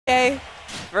DK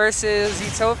versus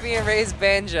UtopianRay's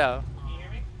Banjo.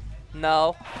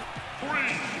 No. 3,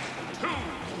 2,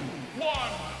 1.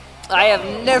 I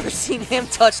have never seen him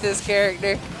touch this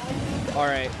character. All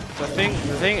right. The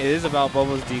thing is about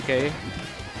Bobo's DK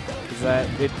is that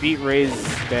it beat Ray's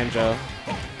Banjo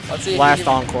Let's see if last you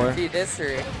can Encore. repeat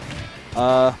history.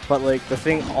 But like the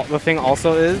thing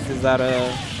also is that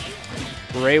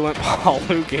Ray went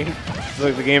Palu game,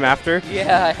 like the game after.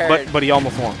 Yeah, I heard. But he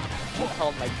almost won.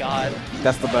 Oh my god.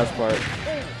 That's the best part.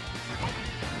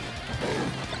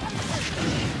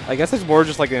 I guess it's more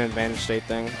just like an advantage state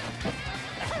thing.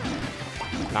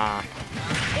 Nah.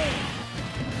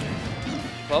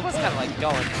 Bobo's kind of like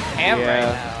going ham right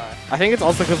now. I think it's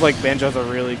also because like Banjo's a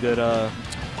really good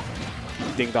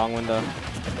ding dong window.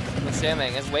 I'm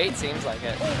assuming his weight seems like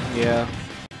it. Yeah.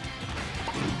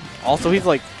 Also, he's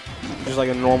like just like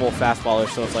a normal fastballer,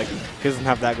 so it's like he doesn't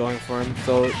have that going for him,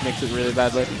 so it makes it really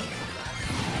bad. But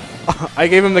I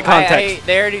gave him the context.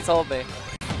 They already told me.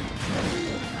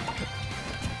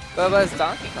 Bobo's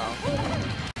Donkey Kong.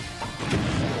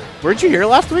 Weren't you here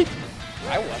last week?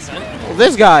 I wasn't. Well,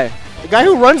 this guy, the guy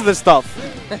who runs this stuff.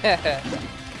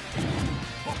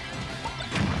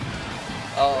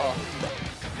 Oh.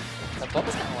 The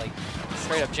Bobo's kind of like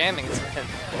straight up jamming his spin.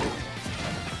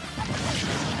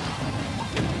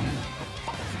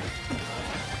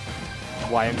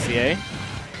 YMCA.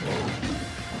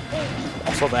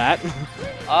 Also that.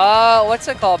 What's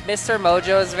it called? Mr.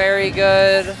 Mojo is very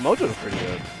good. Mojo's pretty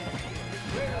good.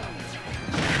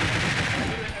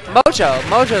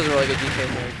 Mojo's a really good DK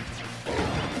nerd.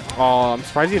 Oh, I'm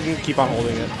surprised he didn't keep on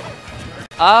holding it.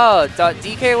 Oh,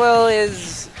 DK Will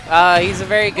is, he's a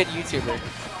very good YouTuber.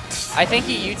 I think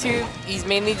he's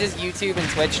mainly just YouTube and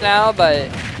Twitch now,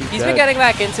 but he's been getting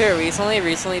back into it recently.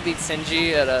 Recently beat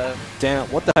Sinji at a... Damn,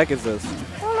 what the heck is this?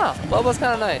 I don't know. Bobo's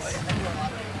kind of nice.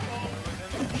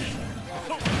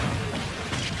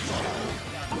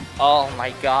 Oh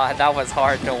my god, that was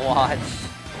hard to watch.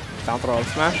 Down throw up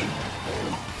smash.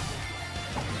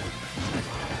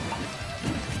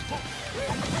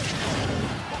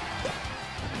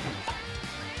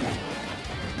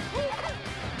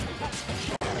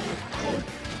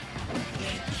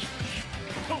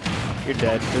 You're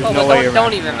dead. There's no way you're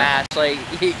Don't even match. Like,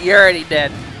 you're already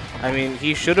dead. I mean,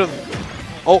 he should have...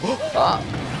 Oh!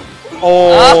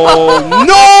 Oh,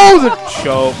 no! The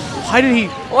choke. Why did he...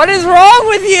 What is wrong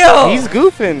with you? He's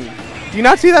goofing. Do you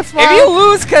not see that smile? If you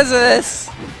lose because of this...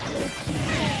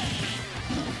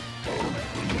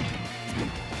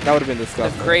 That would have been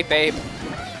disgusting. That's great, babe.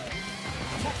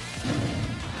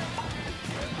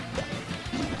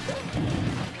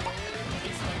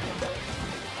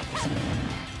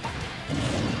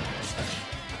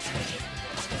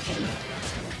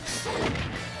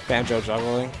 Banjo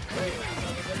juggling.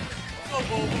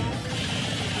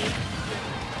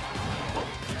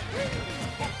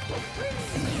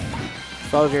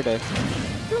 How was your day?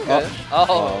 Good.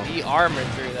 Oh, he armored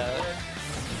through that.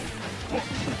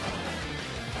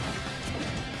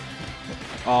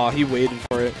 Oh, he waited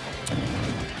for it.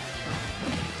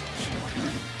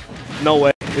 No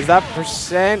way. Is that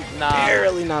percent? Nah.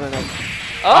 Barely not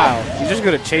enough. Oh. Wow. He's just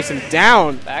going to chase him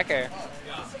down. Back air.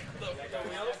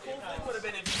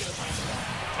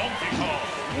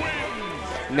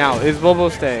 Now, is Bobo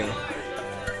staying?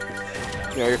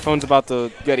 You know, your phone's about to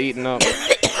get eaten up. You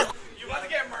about to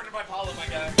get murdered by Paulo, my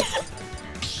guy.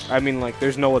 I mean, like,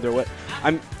 there's no other way.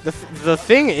 The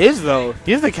thing is, though,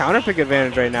 he has the counter pick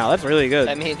advantage right now. That's really good.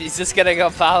 I mean, he's just gonna go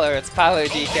Paulo. It's Paulo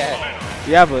DK.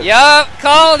 Yeah, but... Yup,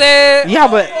 called it! Yeah,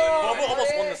 but... Bobo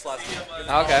almost won this last week.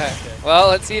 Okay. Well,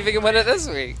 let's see if he can win it this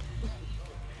week.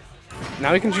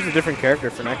 Now we can choose a different character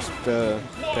for next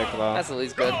pick. Wow. That's at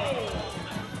least good.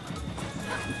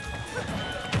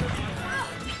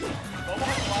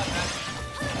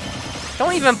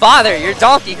 Don't even bother. You're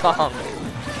Donkey Kong.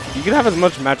 You can have as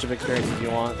much matchup experience as you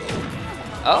want.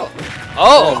 Oh.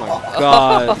 Oh my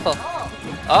god.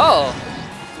 Oh.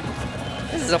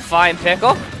 This is a fine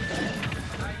pickle.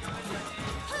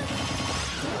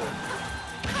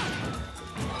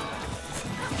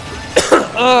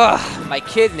 Ugh, my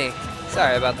kidney.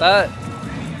 Sorry about that.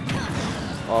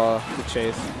 The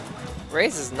chase.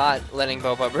 Raze is not letting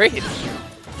Bobo breathe. Yeah.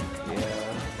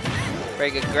 Very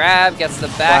good grab, gets the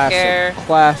back air.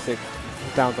 Classic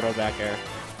down throw back air.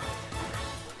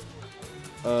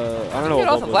 I don't know. Get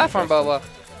off the platform, Bobo.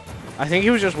 I think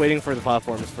he was just waiting for the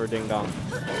platforms for Ding Dong.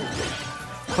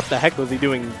 What the heck was he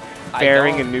doing?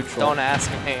 Bearing and neutral. Don't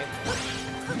ask me.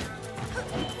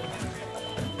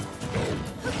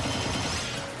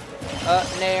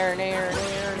 Nair.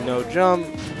 No jump.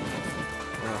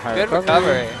 Good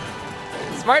recovery.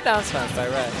 Smart down smash by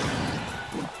Red.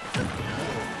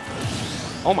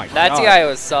 Oh my god. That DI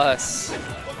was sus.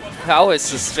 That was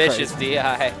suspicious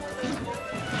DI.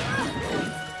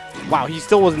 Wow, he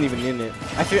still wasn't even in it.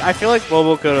 I feel like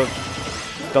Bobo could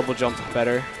have double jumped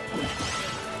better.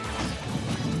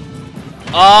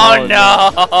 Oh no!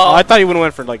 Oh, I thought he would have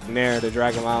went for like Nair to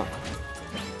drag him out.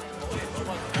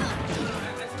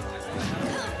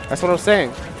 That's what I was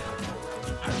saying.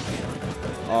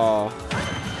 Oh.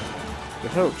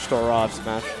 Just a rod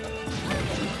smash.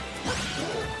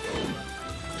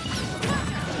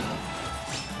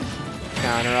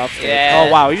 Counter up. Yeah.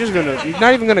 Oh wow, he's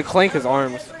not even gonna clank his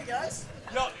arms.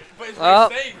 No, but it's Oh.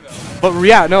 staying though. But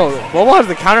yeah, no, Bobo has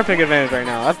the counter pick advantage right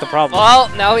now. That's the problem. Well,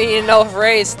 now we need to know if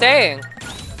Ray is staying.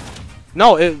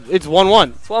 No, it's 1-1.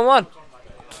 It's 1-1.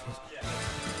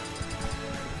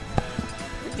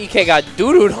 DK got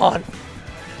doo-dooed on.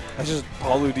 That's just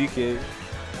Paulu DK.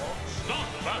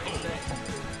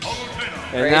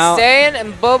 And Ray's now, staying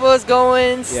and Bobo's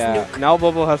going yeah, snook. now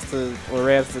Bobo has to, or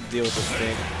Ray has to deal with this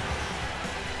thing.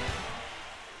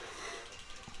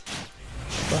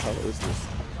 What the hell is this?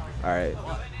 Alright.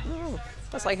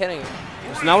 That's like hitting.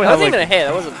 So now we That have wasn't like, even a hit.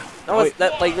 That wasn't. That was Wait.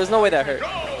 that. Like, there's no way that hurt.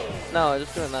 No,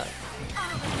 just doing that.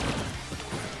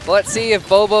 But let's see if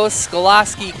Bobo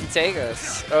Skolaski can take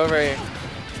us over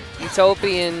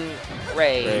Utopian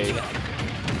Ray.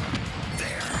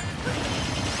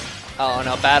 Oh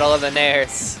no, Battle of the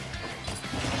Nairs.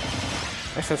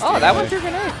 Oh, that went through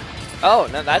grenade. Oh,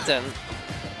 no, that didn't.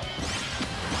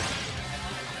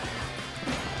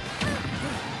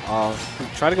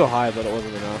 Try to go high, but it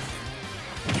wasn't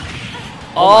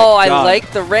enough. Oh, my I God.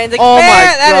 like the random. Oh my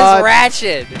That God. is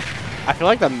ratchet. I feel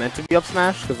like that meant to be up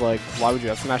smash, because like, why would you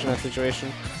up smash in that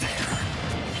situation?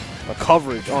 The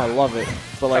coverage, oh I love it.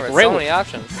 But like Covered Ray, so many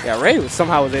options. yeah, Ray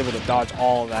somehow was able to dodge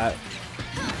all of that.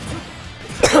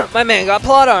 My man got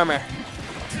plot armor.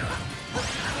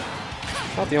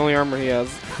 Not the only armor he has.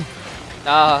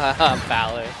 Oh,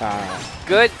 Valor.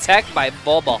 Good tech by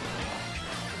Bobo.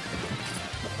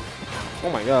 Oh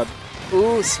my god.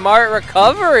 Ooh, smart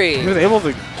recovery. He was able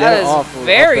to get That it off. is from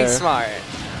very up there. smart.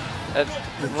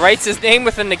 Writes his name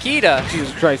with a Nikita.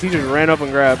 Jesus Christ, he just ran up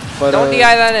and grabbed. But Don't DI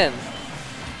that in.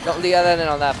 Don't DI that in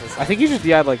on that position. I think he just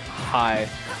DI'd like high.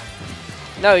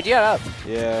 No, he DI'd up.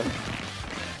 Yeah.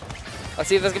 Let's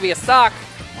see if this could be a stock.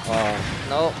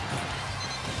 Nope.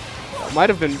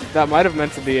 That might have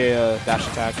meant to be a dash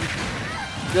attack.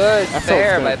 Good That's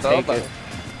fair how by it's gonna take Bobo. it.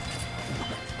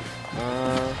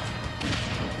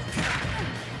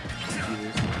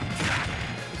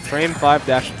 Jesus. Frame 5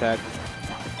 dash attack.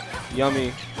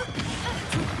 Yummy.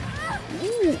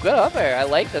 Ooh, good up air. I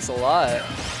like this a lot.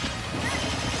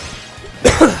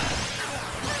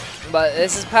 But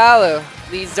this is Palu.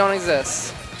 These don't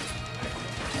exist.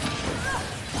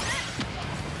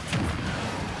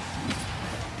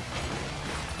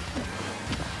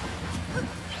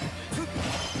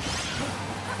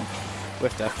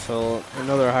 With F tilt.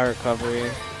 Another high recovery.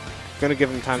 Gonna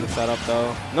give him time to set up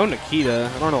though. No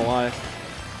Nikita. I don't know why.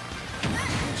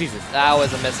 Jesus. That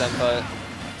was a misinput.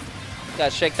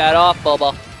 Gotta shake that off,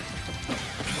 Bobo.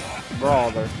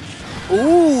 Brawler.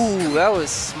 Ooh, that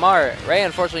was smart. Ray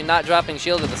unfortunately not dropping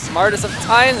shield at the smartest of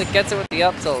times. It gets it with the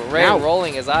up tilt. Ray Now-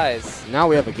 rolling his eyes. Now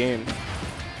we have a game.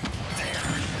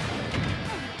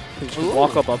 Just Ooh.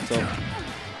 walk up tilt.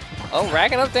 Oh,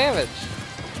 racking up damage.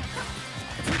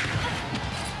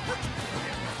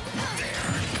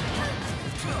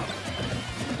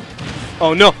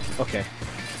 Oh no. Okay.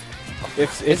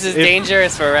 This is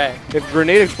dangerous for Ray. If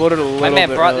grenade exploded a little My man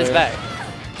bit brought this earlier- back.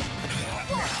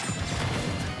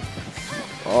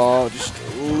 Oh, just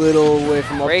a little away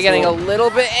from up Ray getting a tilt. little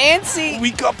bit antsy.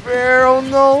 Weak up air. Oh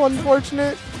no,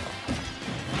 unfortunate.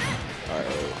 Alright.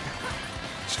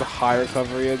 Just a high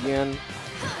recovery again.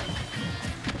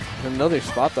 Another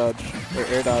spot dodge. Or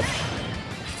air dodge.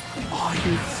 Oh,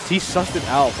 he sussed it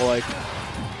out, but like,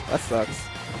 that sucks.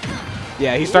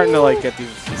 Yeah, he's starting to like get these.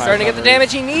 Starting to get the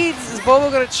damage he needs. Is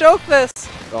Bobo gonna choke this?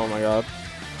 Oh my god.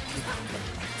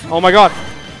 Oh my god.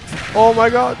 Oh my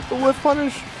god. The whiff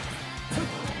punish.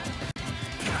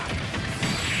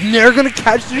 They're gonna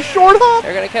catch the short hop.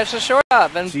 They're gonna catch the short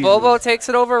hop, and Jesus. Bobo takes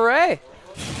it over Ray.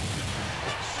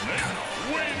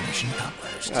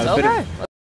 A bit of- Okay.